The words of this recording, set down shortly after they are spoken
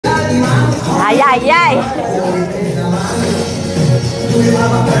Ay, ay, ay.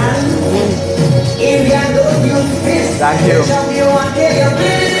 Thank you.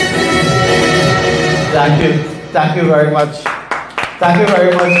 Thank you. Thank you very much. Thank you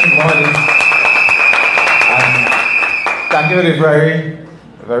very much, Mohani. And thank you for the very,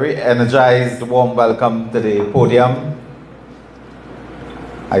 very energized, warm welcome to the podium.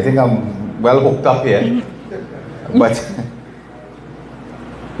 I think I'm well hooked up here. But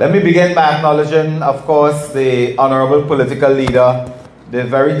let me begin by acknowledging, of course, the honorable political leader, the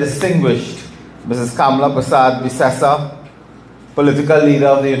very distinguished Mrs. Kamala Prasad Bisesa, political leader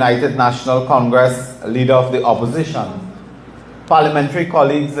of the United National Congress, leader of the opposition, parliamentary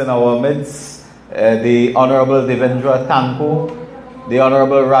colleagues in our midst, the Honorable Devendra Tanku, the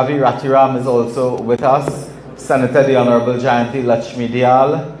Honorable Ravi Ratiram is also with us, Senator the Honorable Jayanti Lakshmi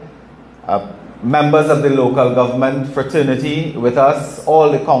Dayal, members of the local government fraternity with us,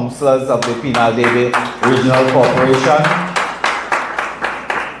 all the councillors of the Penal Debe Regional Corporation,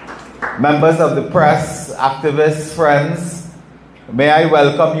 members of the press, activists, friends. May I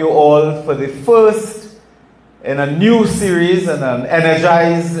welcome you all for the first in a new series, and an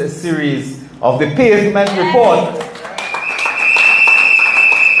energized series of the Pavement Report.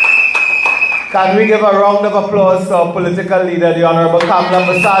 Can we give a round of applause to our political leader, the Honorable Kamala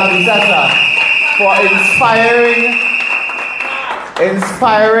Prasad Bisesa, for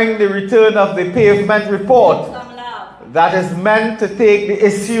inspiring the return of the Pavement Report that is meant to take the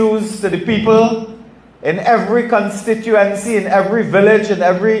issues to the people in every constituency, in every village, in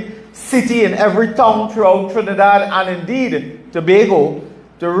every city, in every town throughout Trinidad and indeed Tobago,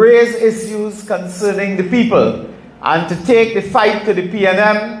 to raise issues concerning the people and to take the fight to the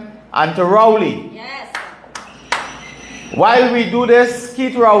PNM and to Rowley. Yes. While we do this,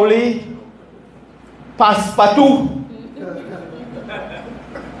 Keith Rowley, Paspatu,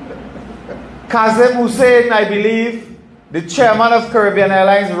 Kazem Hussein, I believe, the chairman of Caribbean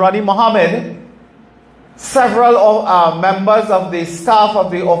Airlines, Ronnie Mohammed, several members of the staff of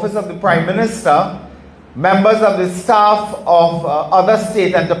the Office of the Prime Minister, members of the staff of other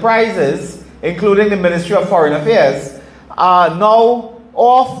state enterprises, including the Ministry of Foreign Affairs, are now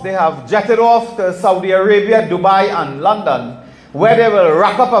off. They have jetted off to Saudi Arabia, Dubai, and London, where they will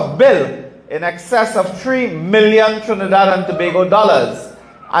rack up a bill in excess of 3 million Trinidad and Tobago dollars,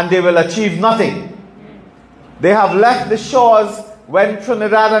 and they will achieve nothing. They have left the shores when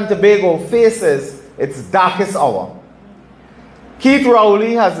Trinidad and Tobago faces its darkest hour. Keith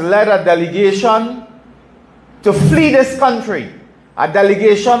Rowley has led a delegation to flee this country, a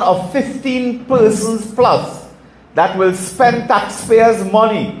delegation of 15 persons plus that will spend taxpayers'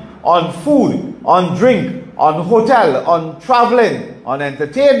 money on food, on drink, on hotel, on traveling, on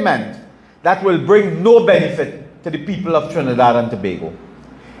entertainment, that will bring no benefit to the people of Trinidad and Tobago.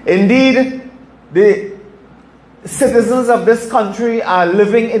 Indeed, the citizens of this country are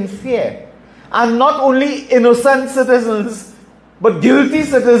living in fear. And not only innocent citizens, but guilty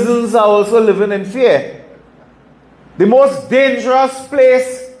citizens are also living in fear. The most dangerous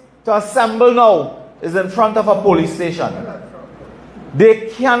place to assemble now is in front of a police station.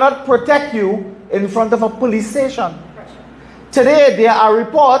 They cannot protect you in front of a police station. Today there are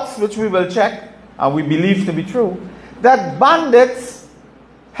reports, which we will check, and we believe to be true, that bandits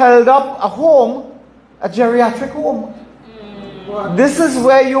held up a home, a geriatric home. This is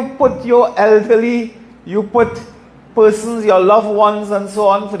where you put your elderly, you put persons, your loved ones and so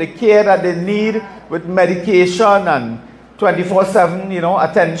on, for the care that they need with medication and 24/7,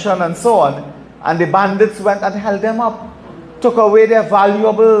 attention and so on. And the bandits went and held them up, took away their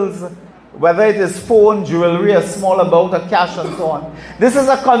valuables, whether it is phone, jewelry, a small amount of cash and so on. This is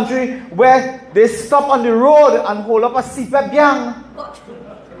a country where they stop on the road and hold up a CPEP gang.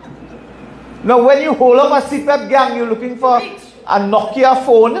 Now when you hold up a CPEP gang, you're looking for a Nokia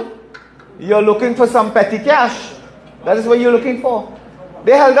phone, you're looking for some petty cash. That is what you're looking for.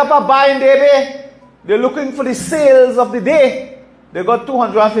 They held up a bar in Debe, they're looking for the sales of the day. They got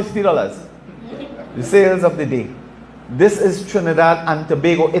 $250. The sales of the day. This is Trinidad and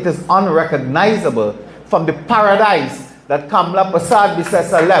Tobago. It is unrecognizable from the paradise that Kamala Prasad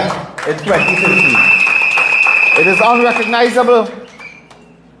Bisesa left in 2015. It is unrecognizable.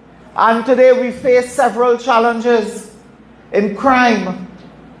 And today we face several challenges in crime,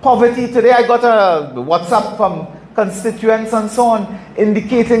 poverty. Today I got a WhatsApp from constituents and so on,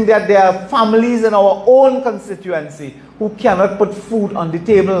 indicating that there are families in our own constituency who cannot put food on the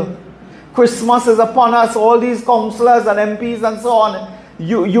table. Christmas is upon us, all these councillors and MPs and so on.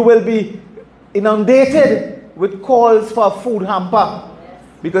 You will be inundated with calls for a food hamper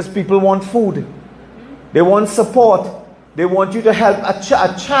because people want food. They want support. They want you to help a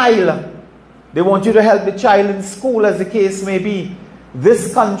child They want you to help the child in school, as the case may be.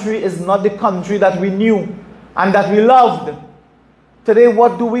 This country is not the country that we knew and that we loved. Today,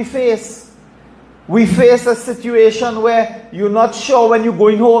 what do we face? We face a situation where you're not sure when you're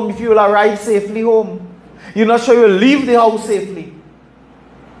going home if you will arrive safely home. You're not sure you'll leave the house safely.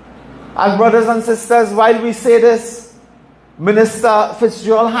 And brothers and sisters, while we say this, Minister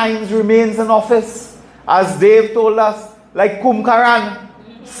Fitzgerald Hines remains in office, as Dave told us, like Kumkaran,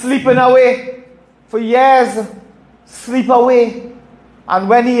 sleeping away for years, sleep away. And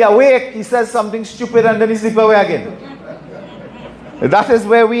when he awake, he says something stupid and then he sleep away again. That is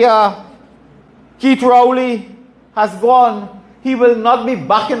where we are. Keith Rowley has gone. He will not be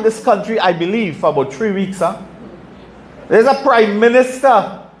back in this country, I believe, for about 3 weeks. There's a prime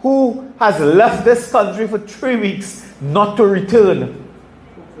minister who has left this country for 3 weeks not to return.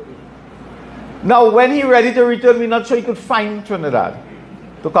 Now, when he's ready to return, we're not sure he could find Trinidad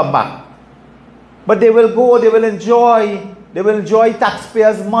to come back. But they will go, they will enjoy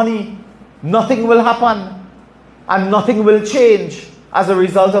taxpayers' money. Nothing will happen and nothing will change as a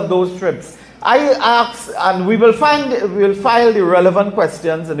result of those trips. I asked, and we will file the relevant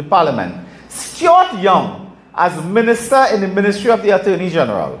questions in the Parliament. Stuart Young, as Minister in the Ministry of the Attorney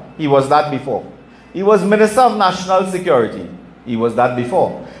General, he was that before. He was Minister of National Security. He was that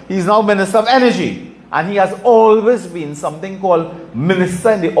before. He's now Minister of Energy. And he has always been something called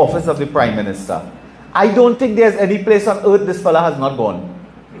Minister in the Office of the Prime Minister. I don't think there's any place on earth this fella has not gone.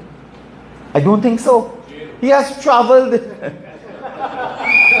 I don't think so. He has traveled.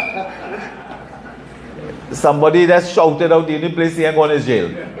 Somebody that shouted out the only place he ain't gone is jail.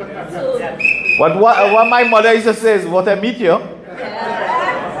 What my mother used to say is, what I meet you.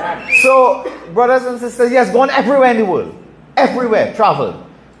 So, brothers and sisters, he has gone everywhere in the world. Everywhere, traveled.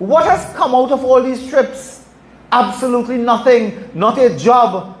 What has come out of all these trips? Absolutely nothing. Not a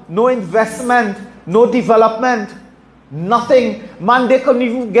job, no investment, no development, nothing. Man, they couldn't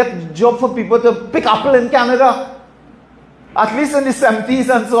even get job for people to pick apple in Canada. At least in the 70s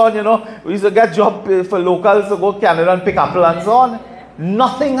and so on, you know, we used to get job for locals to go to Canada and pick apple and so on.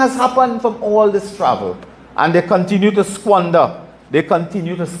 Nothing has happened from all this travel. And they continue to squander. They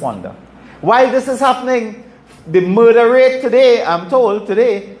continue to squander. While this is happening, the murder rate today, I'm told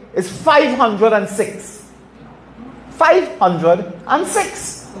today, is 506.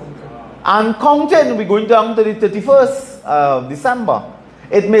 506. And counting, we're going down to the 31st of December.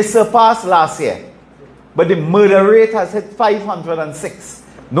 It may surpass last year. But the murder rate has hit 506.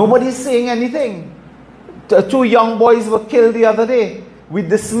 Nobody's saying anything. 2 young boys were killed the other day. We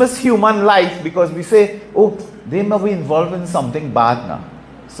dismiss human life because we say, oh, they may be involved in something bad now.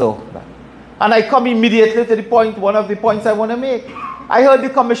 So, and I come immediately to the point, one of the points I want to make. I heard the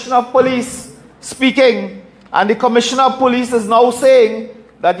Commissioner of Police speaking, and the Commissioner of Police is now saying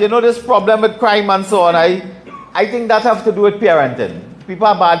that, you know, this problem with crime and so on, I think that has to do with parenting. People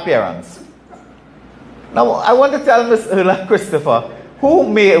are bad parents. Now, I want to tell Ms. Erla Christopher, who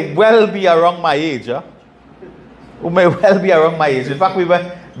may well be around my age, who may well be around my age. In fact,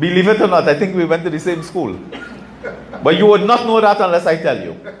 believe it or not, I think we went to the same school. But you would not know that unless I tell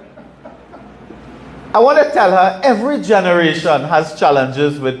you. I want to tell her, every generation has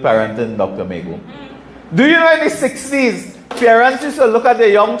challenges with parenting, Dr. Mego. Do you know in the 60s, parents used to look at their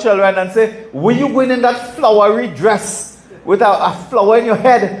young children and say, were you going in that flowery dress with a flower in your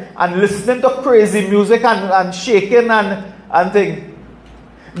head and listening to crazy music and shaking and thing?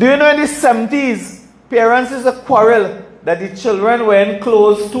 Do you know in the 70s, parents used to quarrel that the children were in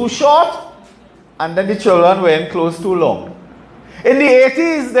clothes too short and then the children were in clothes too long. In the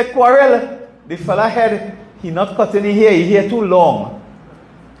 80s, they quarrel. The fella head, he not cutting his hair, his hair too long.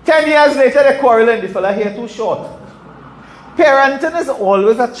 10 years later, they quarreling, the fella hair too short. Parenting is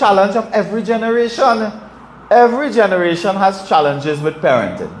always a challenge of every generation. Every generation has challenges with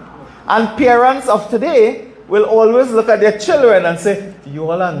parenting. And parents of today will always look at their children and say, you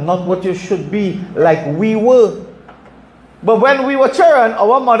all are not what you should be, like we were. But when we were children,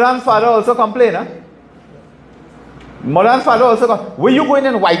 our mother and father also complained. Huh? Mother and father also complained. Were you going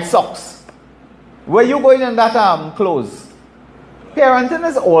in white socks? Were you going in that clothes? Parenting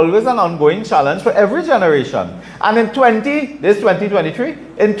is always an ongoing challenge for every generation. And in 2023,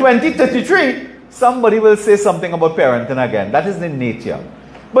 in 2033, somebody will say something about parenting again. That is the nature.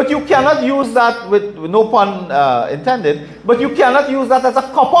 But you cannot use that with no pun intended, but you cannot use that as a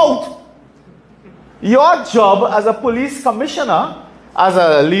cop-out. Your job as a police commissioner, as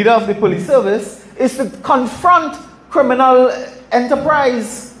a leader of the police service, is to confront criminal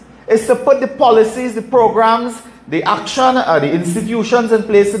enterprise, is to put the policies, the programs, the action, the institutions in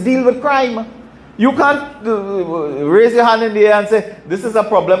place to deal with crime. You can't raise your hand in the air and say, this is a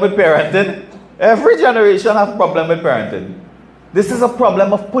problem with parenting. Every generation has a problem with parenting. This is a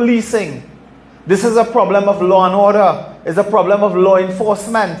problem of policing. This is a problem of law and order. It's a problem of law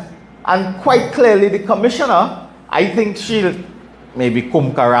enforcement. And quite clearly, the commissioner, I think she'll maybe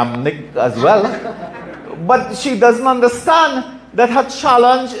kumkaramnik as well, but she doesn't understand that her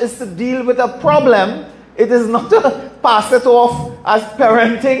challenge is to deal with a problem. It is not to pass it off as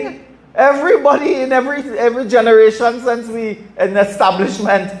parenting. Everybody in every generation since we in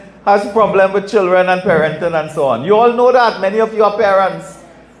establishment has problem with children and parenting and so on. You all know that. Many of you are parents.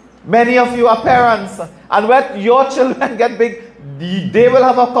 Many of you are parents. And when your children get big, they will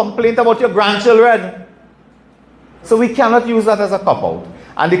have a complaint about your grandchildren. So we cannot use that as a cop-out.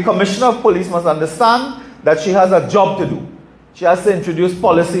 And the Commissioner of Police must understand that she has a job to do. She has to introduce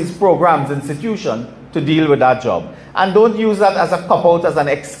policies, programs, institutions to deal with that job. And don't use that as a cop-out, as an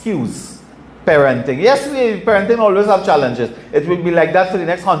excuse. Parenting. Yes, parenting always have challenges. It will be like that for the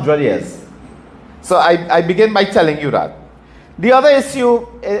next 100 years. So I begin by telling you that. The other issue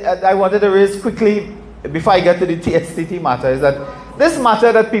I wanted to raise quickly before I get to the TSTT matter is that this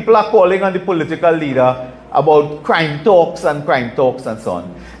matter that people are calling on the political leader about crime talks and so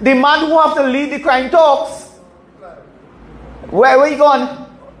on. The man who have to lead the crime talks, where he gone?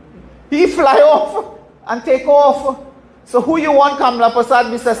 He fly off and take off. So who you want Kamala Prasad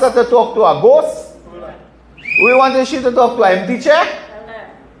Bisesa to talk to? A ghost? We want she to talk to an empty chair?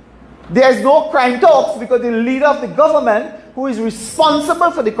 There is no crime talks because the leader of the government, who is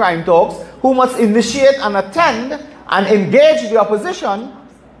responsible for the crime talks, who must initiate and attend and engage the opposition,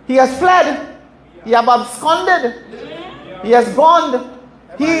 he has fled. He has absconded. He has gone.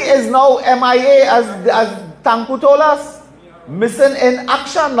 He is now MIA, as Tanku told us. Missing in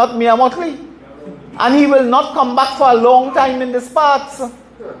action, not mere motley. And he will not come back for a long time in these parts.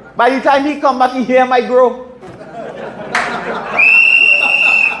 By the time he come back, his hair might grow.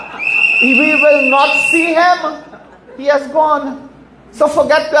 We will not see him. He has gone. So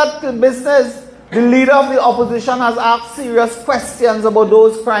forget that business. The leader of the opposition has asked serious questions about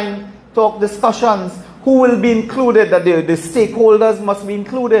those crime talk discussions. Who will be included? That the stakeholders must be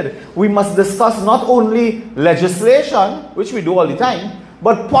included. We must discuss not only legislation, which we do all the time,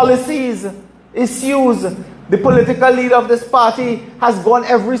 but policies, issues. The political leader of this party has gone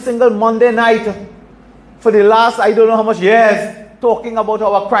every single Monday night for the last, I don't know how much years, talking about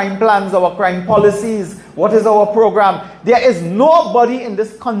our crime plans, our crime policies, what is our program. There is nobody in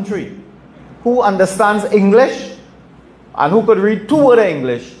this country who understands English and who could read 2 words of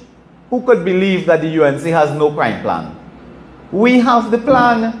English who could believe that the UNC has no crime plan. We have the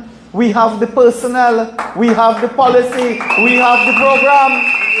plan, we have the personnel, we have the policy, we have the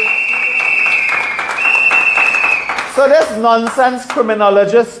program. So this nonsense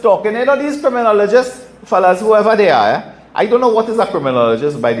criminologists talking, you know, these criminologists, fellas, whoever they are, I don't know what is a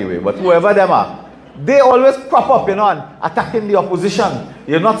criminologist, by the way, but whoever them are, they always crop up, you know, and attacking the opposition.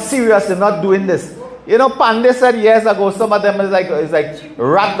 You're not serious, you're not doing this. You know, Pandey said years ago, some of them is like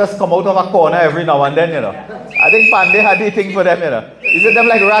rat that's come out of a corner every now and then, you know. I think Pandey had the thing for them, you know. He said them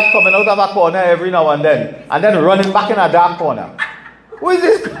like rat coming out of a corner every now and then running back in a dark corner. Who is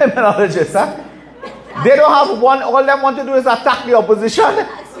this criminologist, huh? They don't have one, all them want to do is attack the opposition.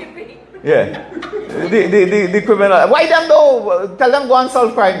 Yeah. The criminal. Why them though? Tell them go and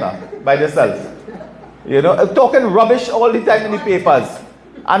solve crime now, by themselves. You know, talking rubbish all the time in the papers.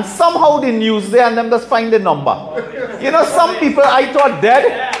 And somehow the news there and them just find the number. You know, some people I thought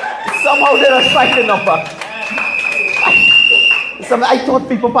dead, somehow they just find the number. I thought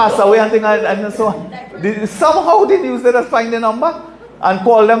people pass away and so on. Somehow the news they just find the number and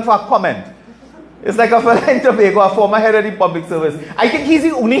call them for a comment. It's like a fellow in Tobago, a former head of the public service. I think he's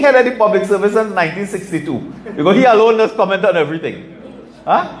the only head of the public service since 1962. Because he alone does comment on everything.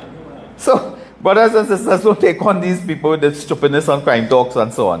 Huh? So, brothers and sisters, don't take on these people with the stupidness on crime talks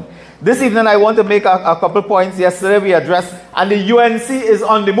and so on. This evening I want to make a couple points. Yesterday we addressed, and the UNC is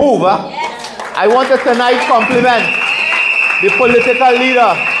on the move. Huh? Yes. I want to tonight compliment the political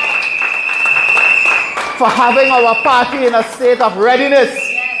leader for having our party in a state of readiness.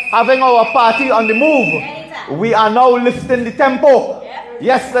 Having our party on the move. We are now lifting the tempo.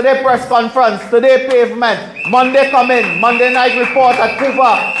 Yesterday press conference, today pavement, Monday come in, Monday night report at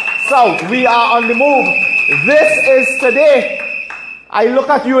Cuba South. We are on the move. This is today. I look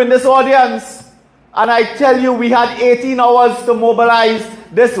at you in this audience and I tell you we had 18 hours to mobilize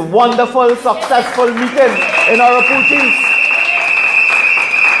this wonderful, successful meeting in Araputis.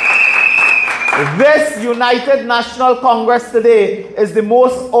 This United National Congress today is the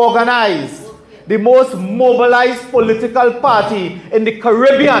most organized, the most mobilized political party in the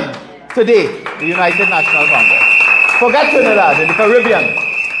Caribbean today, the United National Congress. Forget Trinidad, in the Caribbean.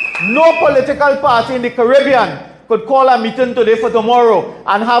 No political party in the Caribbean could call a meeting today for tomorrow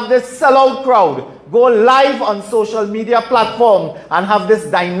and have this sellout crowd go live on social media platform and have this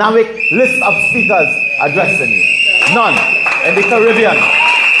dynamic list of speakers addressing you. None in the Caribbean.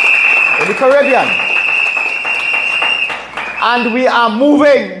 In the Caribbean. And we are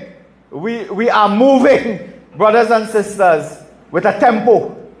moving. We are moving, brothers and sisters, with a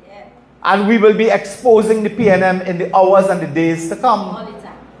tempo. And we will be exposing the PNM in the hours and the days to come.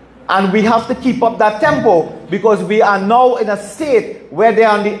 And we have to keep up that tempo because we are now in a state where they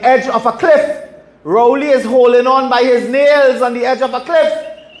are on the edge of a cliff. Rowley is holding on by his nails on the edge of a cliff.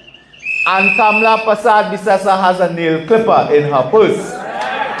 And Kamla Prasad Bisesa has a nail clipper in her purse.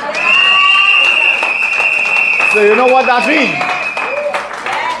 So you know what that means?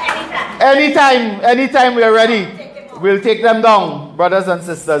 Anytime we are ready, we'll take them down, brothers and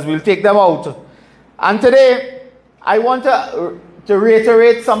sisters. We'll take them out. And today, I want to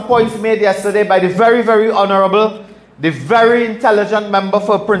reiterate some points made yesterday by the very, very honorable, the very intelligent member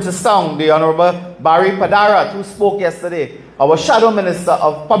for Princestown, the Honorable Barry Padarat, who spoke yesterday, our Shadow Minister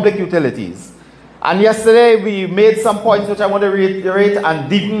of Public Utilities. And yesterday, we made some points which I want to reiterate and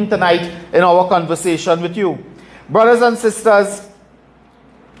deepen tonight in our conversation with you. Brothers and sisters,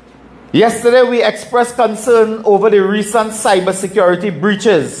 yesterday we expressed concern over the recent cybersecurity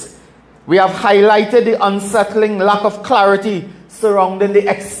breaches. We have highlighted the unsettling lack of clarity surrounding the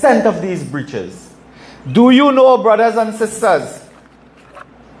extent of these breaches. Do you know, brothers and sisters,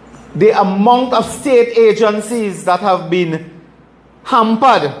 the amount of state agencies that have been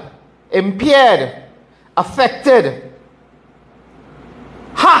hampered, impaired, affected,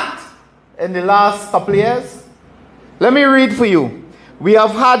 hacked in the last couple of years? Let me read for you. We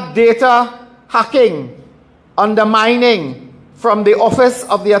have had data hacking, undermining from the Office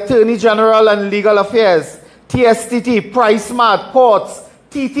of the Attorney General and Legal Affairs, TSTT, PriceSmart, courts,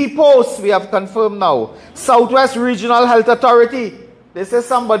 TT Post, we have confirmed now. Southwest Regional Health Authority. They say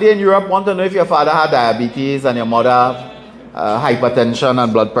somebody in Europe want to know if your father had diabetes and your mother hypertension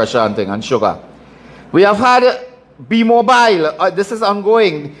and blood pressure and thing and sugar. We have had B-Mobile. This is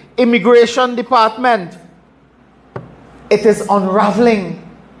ongoing. Immigration Department. It is unraveling.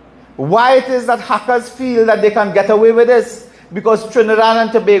 Why it is that hackers feel that they can get away with this? Because Trinidad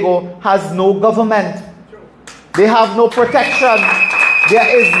and Tobago has no government. They have no protection.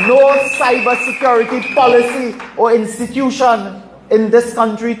 There is no cybersecurity policy or institution in this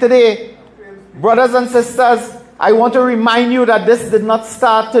country today. Brothers and sisters, I want to remind you that this did not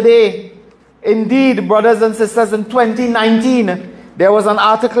start today. Indeed, brothers and sisters, in 2019, there was an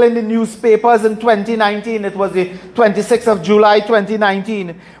article in the newspapers in 2019, it was the 26th of July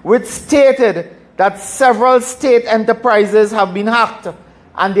 2019, which stated that several state enterprises have been hacked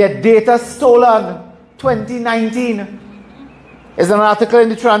and their data stolen. 2019. Is an article in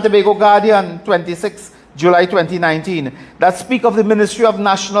the Trinidad and Tobago Guardian, 26 July 2019, that speaks of the Ministry of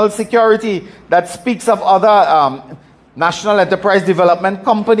National Security, that speaks of other National Enterprise Development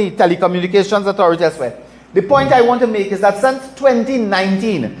Company, Telecommunications Authority as well. The point I want to make is that since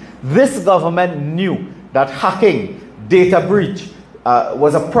 2019, this government knew that hacking, data breach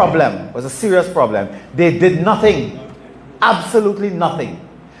was a problem, was a serious problem. They did nothing, absolutely nothing.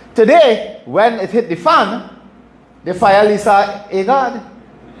 Today, when it hit the fan, they fire Lisa Agard.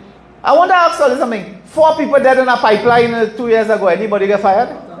 I want to ask you something. 4 people dead in a pipeline 2 years ago. Anybody get fired?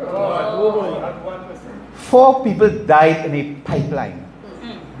 4 people died in a pipeline.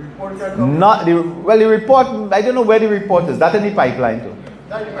 Not the, well, the report, I don't know where the report is. That's in the pipeline too.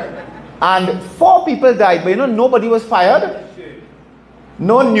 And 4 people died, but you know, nobody was fired.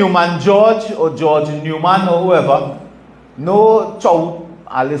 No Newman George or George Newman or whoever. No Chow,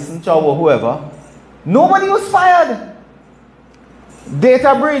 Alison Chow or whoever. Nobody was fired.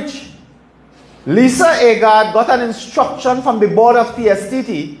 Data breach. Lisa Agard got an instruction from the board of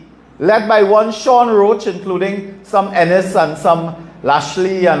TSTT, led by one Sean Roach, including some Ennis and some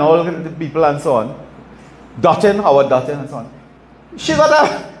Lashley and all the people and so on. Dutton, Howard Dutton and so on. She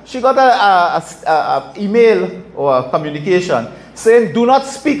got a email or a communication saying, do not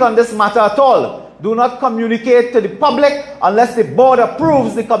speak on this matter at all. Do not communicate to the public unless the board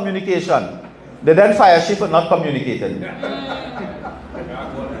approves the communication. They then fire she for not communicating.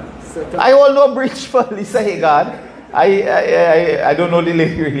 I hold no breach for Lisa Agard. I don't know the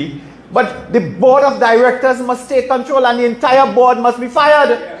lady really. But the board of directors must take control and the entire board must be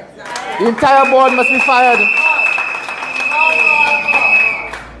fired. The entire board must be fired.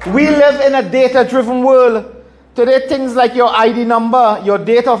 We live in a data-driven world. Today, things like your ID number, your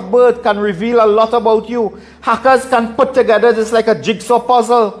date of birth can reveal a lot about you. Hackers can put together just like a jigsaw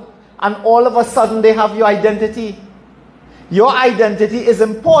puzzle, and all of a sudden they have your identity. Your identity is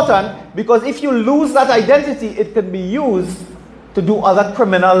important because if you lose that identity, it can be used to do other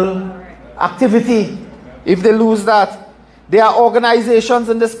criminal activity. If they lose that, there are organizations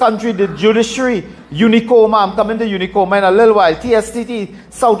in this country, the judiciary, Unicoma, I'm coming to Unicoma in a little while, TSTT,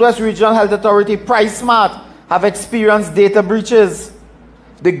 Southwest Regional Health Authority, PriceSmart, have experienced data breaches.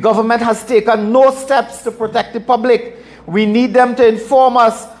 The government has taken no steps to protect the public. We need them to inform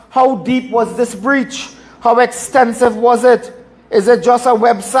us, how deep was this breach? How extensive was it? Is it just a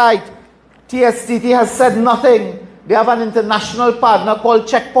website? TSTT has said nothing. They have an international partner called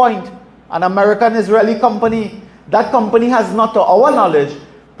Checkpoint, an American-Israeli company. That company has not, to our knowledge,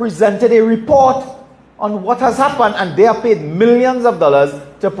 presented a report on what has happened, and they have paid millions of dollars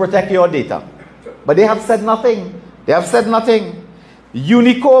to protect your data. But they have said nothing. They have said nothing.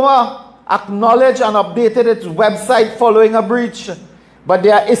 Unicoma acknowledged and updated its website following a breach. But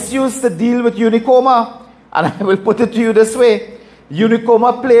there are issues to deal with Unicoma, and I will put it to you this way.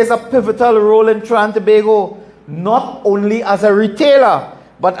 Unicoma plays a pivotal role in Trinidad and Tobago, not only as a retailer,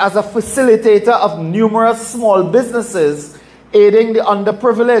 but as a facilitator of numerous small businesses, aiding the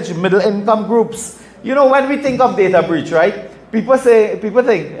underprivileged middle-income groups. You know, when we think of data breach, right? People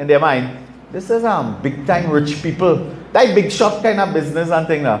think in their mind, this is big-time rich people. That big shot kind of business and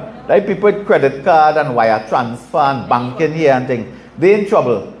thing now. Like people with credit card and wire transfer and banking here and thing. They're in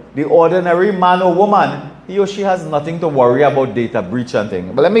trouble. The ordinary man or woman, he or she has nothing to worry about data breach and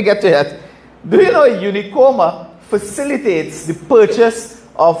thing. But let me get to it. Do you know Unicoma facilitates the purchase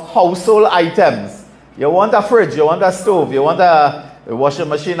of household items? You want a fridge, you want a stove, you want a washing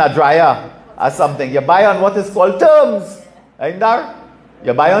machine, a dryer, or something. You buy on what is called terms. Ain't there?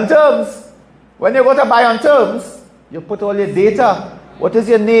 You buy on terms. When you go to buy on terms, you put all your data. What is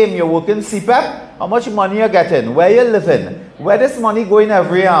your name? You work in CPEP? How much money you're getting? Where you living? Where this money going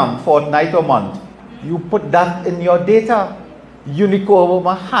every fortnight or month? You put that in your data.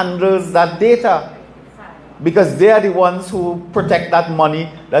 Unicoma handles that data because they are the ones who protect that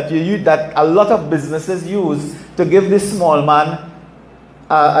money that you use, that a lot of businesses use to give this small man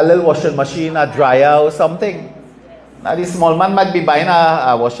a little washing machine, a dryer or something. Now the small man might be buying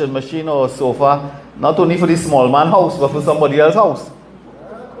a washing machine or a sofa, not only for the small man house, but for somebody else's house.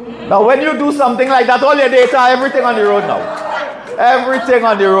 Now when you do something like that, all your data, everything on the road now. Everything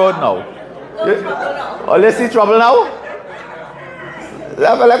on the road now. You see trouble now?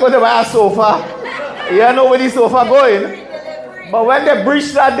 Like when they buy a sofa, you don't know where the sofa going. But when they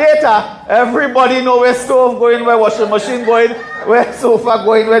breach that data, everybody know where stove going, where washing machine going, where sofa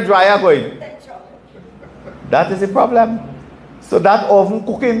going, where dryer going. That is the problem. So that oven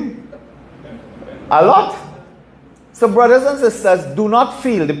cooking a lot. So brothers and sisters, do not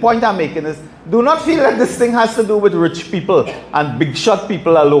feel, the point I'm making is, do not feel that this thing has to do with rich people and big shot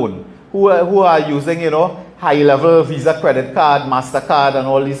people alone who are using, you know, high level Visa credit card, MasterCard and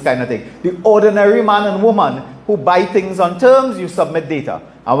all these kind of things. The ordinary man and woman who buy things on terms, you submit data.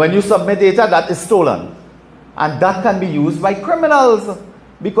 And when you submit data, that is stolen. And that can be used by criminals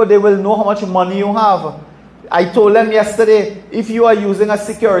because they will know how much money you have. I told them yesterday, if you are using a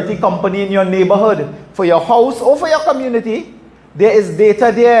security company in your neighborhood for your house or for your community, there is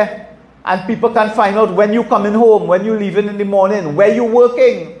data there. And people can find out when you're coming home, when you're leaving in the morning, where you're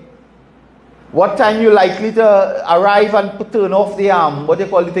working, what time you're likely to arrive and turn off the what do you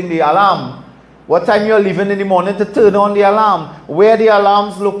call the thing, the alarm. What time you're leaving in the morning to turn on the alarm, where the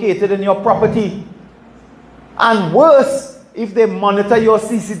alarm's located in your property. And worse, if they monitor your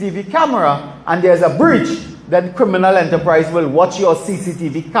CCTV camera and there's a breach, then criminal enterprise will watch your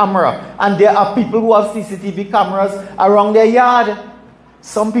CCTV camera. And there are people who have CCTV cameras around their yard.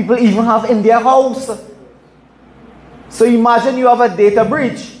 Some people even have in their house. So imagine you have a data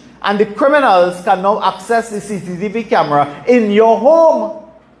breach and the criminals can now access the CCTV camera in your home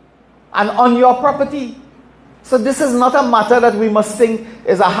and on your property. So this is not a matter that we must think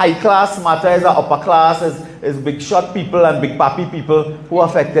is a high class matter, is a upper class, is big shot people and big pappy people who are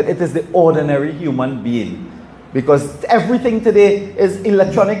affected. It is the ordinary human being. Because everything today is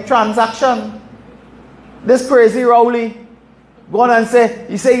electronic transaction. This crazy Rowley go on and say,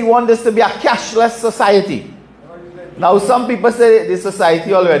 you want this to be a cashless society. Now some people say the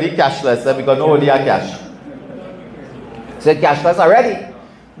society already cashless because nobody has cash. Say cashless already.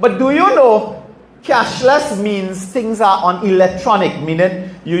 But do you know, cashless means things are on electronic,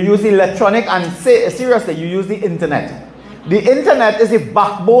 meaning you use electronic and seriously, you use the internet. The internet is the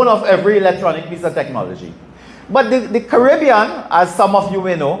backbone of every electronic piece of technology. But the Caribbean, as some of you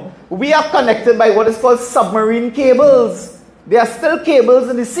may know, we are connected by what is called submarine cables. There are still cables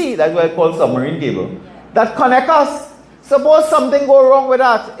in the sea, that's why it's called submarine cable, that connect us. Suppose something go wrong with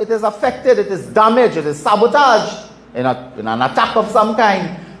that, it is affected, it is damaged, it is sabotaged. in an attack of some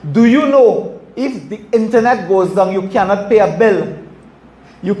kind. Do you know if the internet goes down, you cannot pay a bill,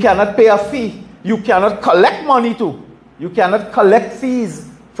 you cannot pay a fee, you cannot collect money too, you cannot collect fees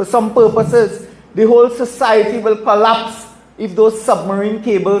for some purposes. The whole society will collapse if those submarine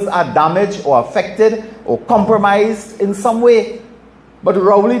cables are damaged or affected or compromised in some way. But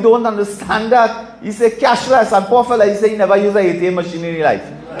Rowley don't understand that. He say cashless, and poor fella, he say he never use an ATM machine in his life.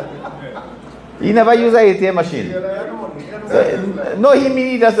 He never use an ATM machine. No, he mean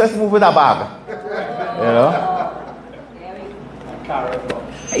he just move with a bag. You know?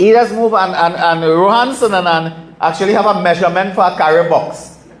 He just move and Rohanson and actually have a measurement for a carry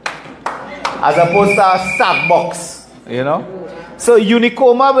box as opposed to a stack box. You know? So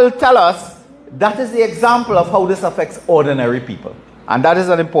Unicoma will tell us that is the example of how this affects ordinary people. And that is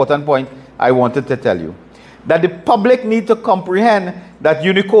an important point I wanted to tell you. That the public need to comprehend that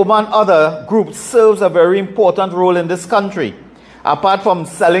Unicoma and other groups serves a very important role in this country. Apart from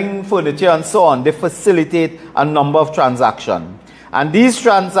selling furniture and so on, they facilitate a number of transactions. And these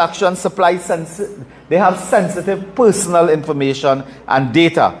transactions they have sensitive personal information and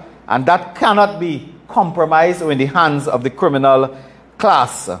data. And that cannot be compromised or in the hands of the criminal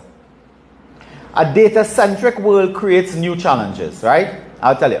class. A data-centric world creates new challenges, right?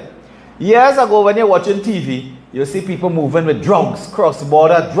 I'll tell you. Years ago, when you're watching TV, you see people moving with drugs,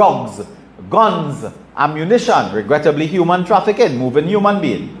 cross-border drugs, guns, ammunition, regrettably human trafficking, moving human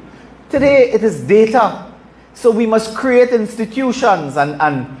beings. Today, it is data. So we must create institutions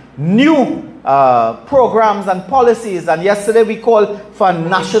and new programs and policies. And yesterday, we called for a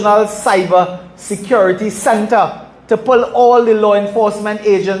National Cyber Security Center to pull all the law enforcement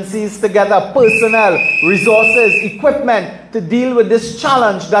agencies together, personnel, resources, equipment, to deal with this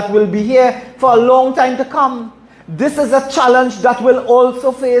challenge that will be here for a long time to come. This is a challenge that will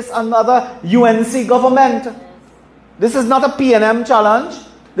also face another UNC government. This is not a PNM challenge.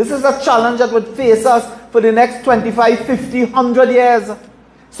 This is a challenge that would face us for the next 25, 50, 100 years.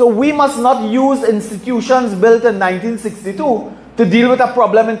 So we must not use institutions built in 1962 to deal with a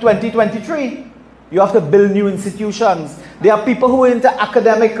problem in 2023. You have to build new institutions. There are people who are into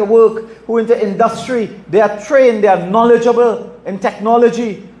academic work, who are into industry. They are trained, they are knowledgeable in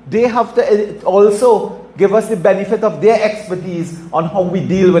technology. They have to also give us the benefit of their expertise on how we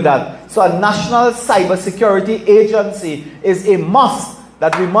deal with that. So a National Cybersecurity Agency is a must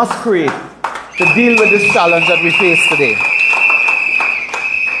that we must create to deal with this challenge that we face today.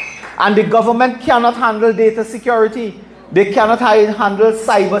 And the government cannot handle data security. They cannot handle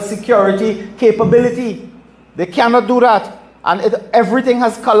cyber security capability. They cannot do that. And everything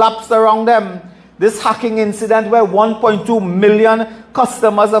has collapsed around them. This hacking incident where 1.2 million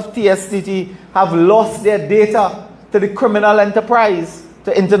customers of TSTT have lost their data to the criminal enterprise,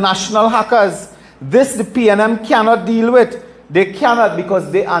 to international hackers. This the PNM cannot deal with. They cannot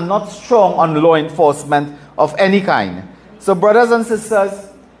because they are not strong on law enforcement of any kind. So brothers and sisters,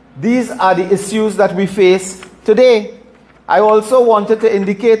 these are the issues that we face today. I also wanted to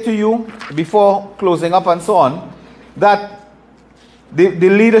indicate to you, before closing up and so on, that the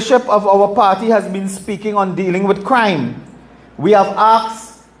leadership of our party has been speaking on dealing with crime. We have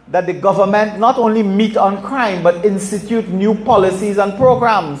asked that the government not only meet on crime, but institute new policies and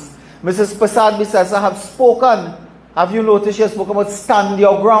programs. Mrs. Prasad Bisesa have spoken. Have you noticed she has spoken about stand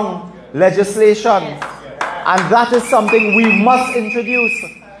your ground legislation? Yes. And that is something we must introduce,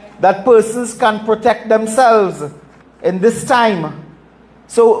 that persons can protect themselves in this time.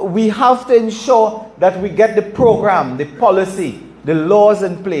 So we have to ensure that we get the program, the policy, the laws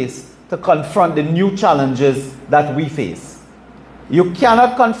in place to confront the new challenges that we face. You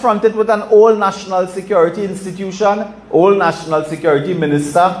cannot confront it with an old national security institution, old national security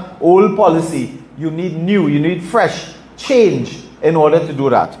minister, old policy. You need new, you need fresh change in order to do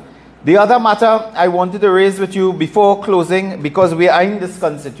that. The other matter I wanted to raise with you before closing, because we are in this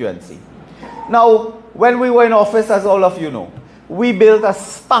constituency. Now, when we were in office, as all of you know, we built a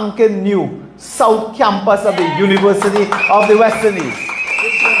spanking new South Campus of the University of the West Indies.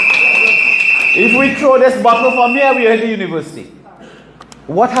 If we throw this bottle from here, we are at the university.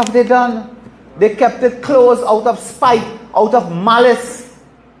 What have they done? They kept it closed out of spite, out of malice.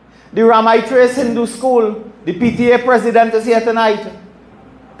 The Ramaitres Hindu School, the PTA president is here tonight.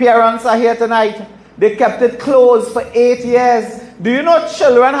 Parents are here tonight. They kept it closed for 8 years. Do you know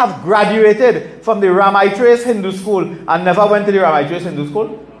children have graduated from the Ramaitres Hindu School and never went to the Ramaitres Hindu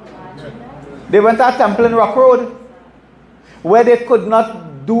School? They went to a temple in Rock Road where they could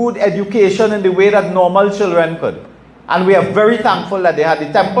not do education in the way that normal children could. And we are very thankful that they had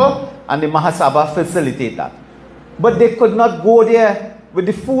the temple and the Mahasabha facilitate that. But they could not go there with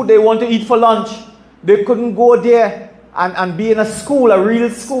the food they want to eat for lunch. They couldn't go there and be in a school, a real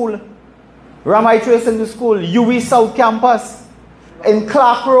school. Ramai Trace into school, UWI South Campus. In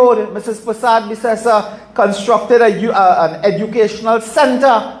Clark Road, Mrs. Prasad Bisesa constructed an educational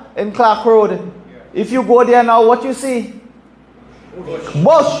center in Clark Road. If you go there now, what you see?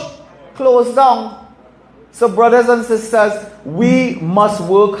 Bush closed down. So brothers and sisters, we must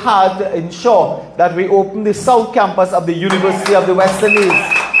work hard to ensure that we open the South Campus of the University of the West Indies.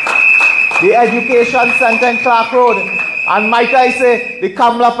 The Education Center in Clark Road. And might I say, the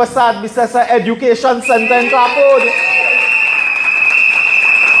Kamla Prasad Bisesa Education Center in Clark Road.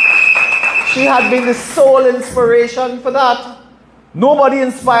 She had been the sole inspiration for that. Nobody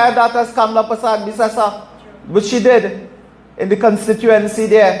inspired that as Kamla Prasad Bisesa, which she did in the constituency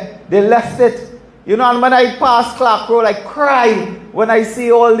there. They left it. You know, and when I pass Clark Road, I cry when I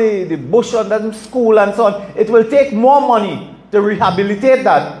see all the bush on the school and so on. It will take more money to rehabilitate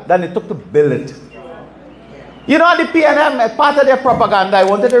that than it took to build it. You know, the PNM, part of their propaganda, I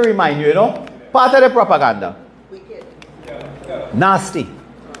wanted to remind you, you know, part of their propaganda. Nasty.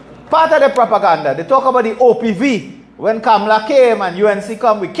 Part of their propaganda, they talk about the OPV. When Kamla came and UNC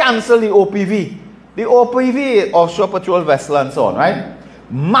come, we cancel the OPV. The OPV, offshore patrol vessel and so on, right?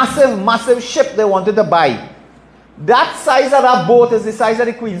 Massive, massive ship they wanted to buy. That size of that boat is the size of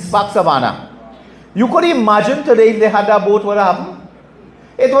the Queen's Park Savannah. You could imagine today if they had that boat, what would happen?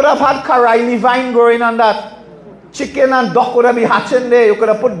 It would have had Karaili vine growing on that. Chicken and duck would have been hatching there. You could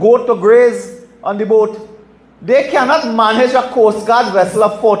have put goat to graze on the boat. They cannot manage a Coast Guard vessel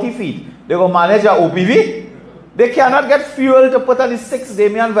of 40 feet. They will manage a OPV. They cannot get fuel to put on the 6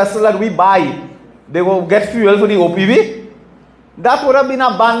 Damian vessel that we buy. They will get fuel for the OPV. That would have been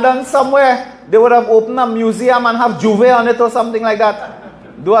abandoned somewhere. They would have opened a museum and have Juve on it or something like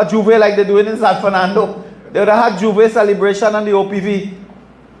that. Do a Juve like they're doing in San Fernando. They would have had Juve celebration on the OPV.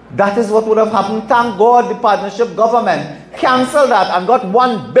 That is what would have happened. Thank God the partnership government cancelled that and got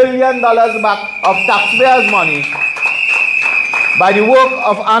 $1 billion back of taxpayers' money by the work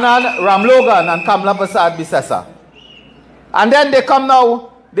of Anand Ramlogan and Kamla Prasad Bisesa. And then they come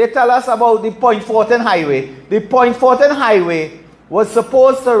now, they tell us about the Point Fortin Highway. The Point Fortin Highway was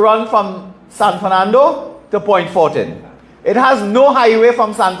supposed to run from San Fernando to Point Fortin. It has no highway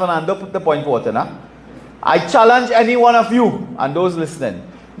from San Fernando to Point Fortin. Huh? I challenge any one of you and those listening.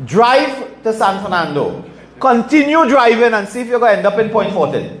 Drive to San Fernando. Continue driving and see if you're going to end up in Point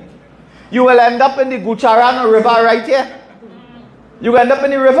Fortin. You will end up in the Gucharan River right here. You will end up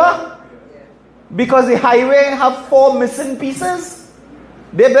in the river. Because the highway have 4 missing pieces.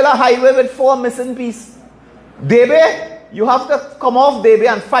 They built a highway with 4 missing pieces. Debe, you have to come off Debe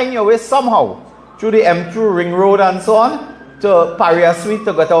and find your way somehow through the M2 Ring Road and so on to Paria Suite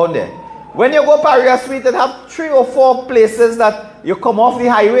to get down there. When you go Paria Suite, it have 3 or 4 places that you come off the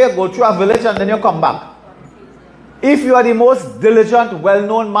highway, go through a village and then you come back. If you are the most diligent,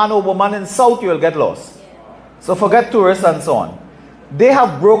 well-known man or woman in South, you will get lost. So forget tourists and so on. They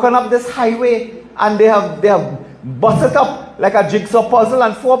have broken up this highway and they have busted up like a jigsaw puzzle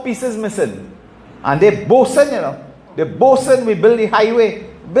and 4 pieces missing. And they boasting, you know. They boasting we build the highway.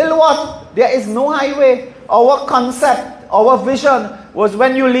 Build what? There is no highway. Our concept, our vision was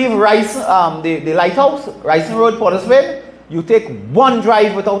when you leave the lighthouse, Rising Road, Portersville, you take 1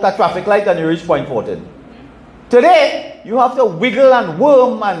 drive without a traffic light and you reach Point Fortin. Today, you have to wiggle and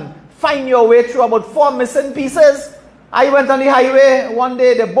worm and find your way through about 4 missing pieces. I went on the highway one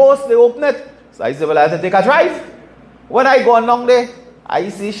day, they boast, they open it. So I said, well, I have to take a drive. When I go along there, I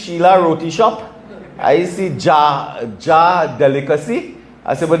see Sheila Roti Shop. I see Ja Delicacy.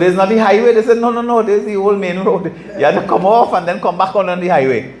 I said, but there's not the highway. They said, no, there's the old main road. You have to come off and then come back on the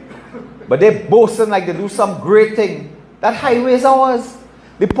highway. But they boasting like they do some great thing. That highway is ours.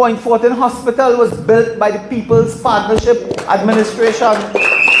 The Point Fortin Hospital was built by the People's Partnership Administration.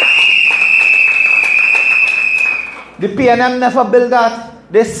 The PNM never built that.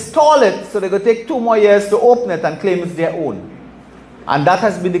 They stall it, so they could take 2 more years to open it and claim it's their own. And that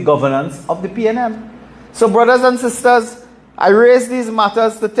has been the governance of the PNM. So brothers and sisters, I raise these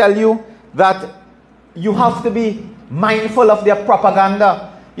matters to tell you that you have to be mindful of their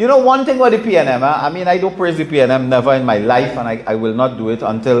propaganda. You know one thing about the PNM, I mean, I don't praise the PNM never in my life, and I will not do it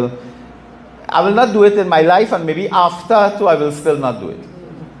until, I will not do it in my life, and maybe after too, I will still not do it.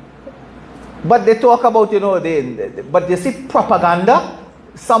 But they talk about, you know, but you see propaganda,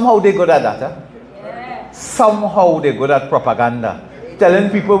 somehow they're good at that. Huh? Yeah. Somehow they're good at propaganda. Telling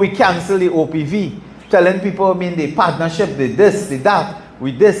people we cancel the OPV. Telling people, I mean, the partnership, the this, the that,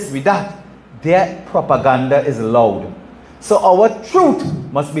 with this, with that. Their propaganda is loud. So our truth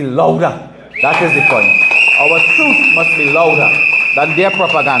must be louder. That is the point. Our truth must be louder than their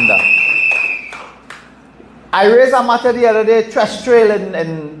propaganda. I raised a matter the other day, Trash Trail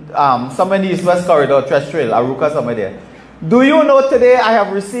in somewhere in the East-West Corridor, Trash Trail, Aruka, somewhere there. Do you know today I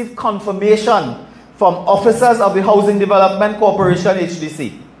have received confirmation from officers of the Housing Development Corporation,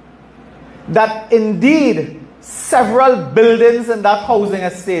 HDC, that indeed several buildings in that housing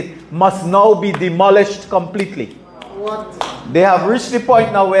estate must now be demolished completely. What? They have reached the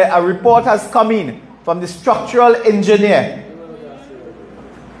point now where a report has come in from the structural engineer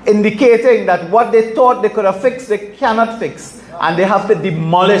indicating that what they thought they could have fixed, they cannot fix, and they have to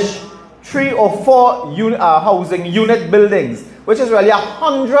demolish 3 or 4 housing unit buildings, which is really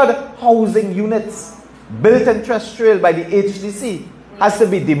 100 housing units built in Trash Trail by the HDC, has to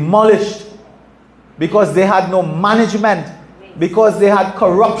be demolished because they had no management, because they had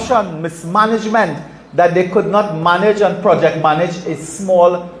corruption, mismanagement, that they could not manage and project manage a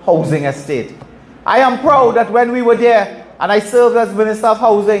small housing estate. I am proud that when we were there, and I served as Minister of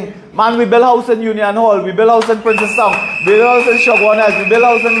Housing, man, we built house in Union Hall, we built house in Princestown, we built house in Shoguanas, we built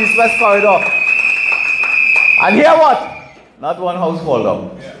house in East-West Corridor. And here what? Not one house fall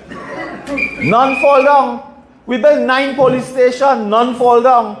down. None fall down. We built 9 police stations, none fall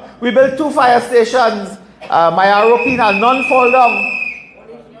down. We built 2 fire stations, Mayaro Penal, none fall down.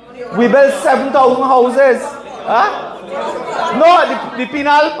 We built 7,000 houses. Huh? No, the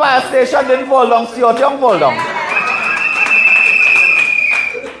Penal fire station didn't fall down, Seotiong fall down.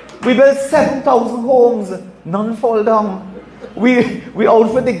 We built 7,000 homes, none fall down. We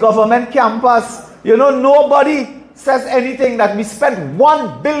outfit the government campus. You know, nobody says anything that we spent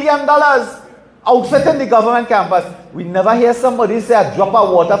 $1 billion outfitting the government campus. We never hear somebody say a drop of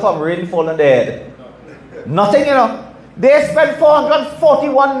water from rain fall on their head. Nothing, you know. They spent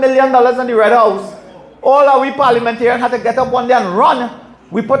 $441 million in the Red House. All our we parliamentarians had to get up one day and run.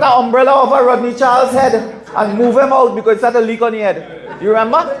 We put an umbrella over Rodney Charles' head and move him out because it had a leak on his head. You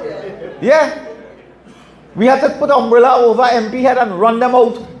remember? Yeah. We had to put an umbrella over MP head and run them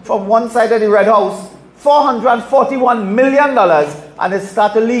out from one side of the Red House. $441 million, and it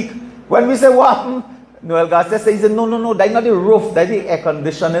started to leak. When we say what happened, Noel Garcia says, no, that's not the roof, that's the air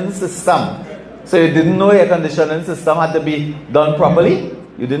conditioning system. So you didn't know air conditioning system had to be done properly?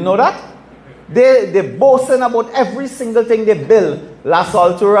 You didn't know that? They boasting about every single thing they build. Las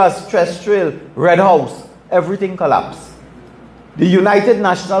Alturas, Trash Trail, Red House, everything collapsed. The United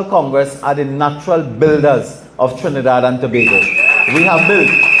National Congress are the natural builders of Trinidad and Tobago. We have built.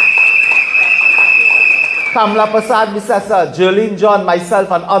 Kamla Prasad Bisesa, Jerlene John,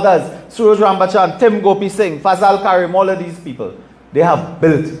 myself and others, Suraj Rambachan, Tim Gopi Singh, Fazal Karim, all of these people, they have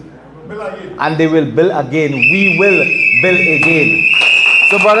built. And they will build again. We will build again.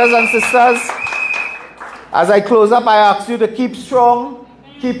 So brothers and sisters, as I close up, I ask you to keep strong,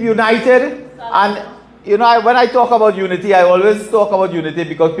 keep united. And you know, when I talk about unity, I always talk about unity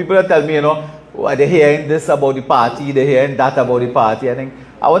because people tell me, you know, oh, they're hearing this about the party, they're hearing that about the party.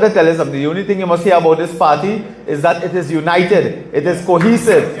 I want to tell you something. The only thing you must hear about this party is that it is united, it is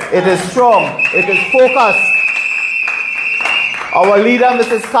cohesive, it is strong, it is focused. Our leader,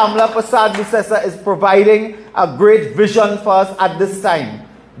 Mrs. Kamla Prasad Bisesa, is providing a great vision for us at this time.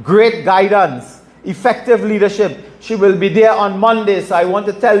 Great guidance, effective leadership. She will be there on Monday. So I want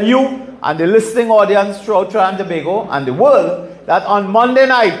to tell you and the listening audience throughout Trinidad and Tobago and the world that on Monday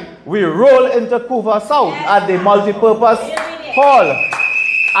night we roll into Couva South at the multipurpose hall.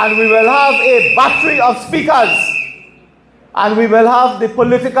 And we will have a battery of speakers. And we will have the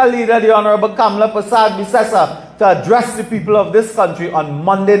political leader, the Honorable Kamla Prasad Bisesa, to address the people of this country on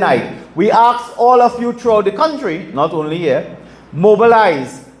Monday night. We ask all of you throughout the country, not only here,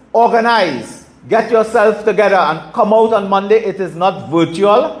 mobilize, organize, get yourself together and come out on Monday. It is not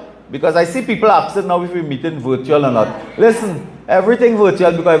virtual, because I see people asking now if we're meeting virtual or not. Listen, everything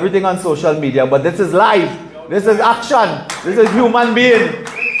virtual because everything on social media, but this is live. This is action. This is human being.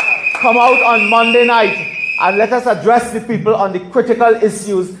 Come out on Monday night and let us address the people on the critical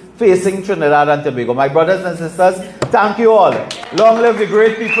issues facing Trinidad and Tobago. My brothers and sisters, thank you all. Long live the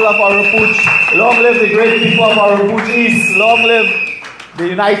great people of Oropouche. Long live the great people of Oropouche East. Long live the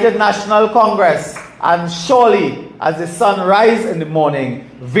United National Congress. And surely, as the sun rises in the morning,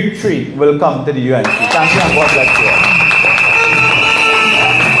 victory will come to the UNC. Thank you and God bless you all.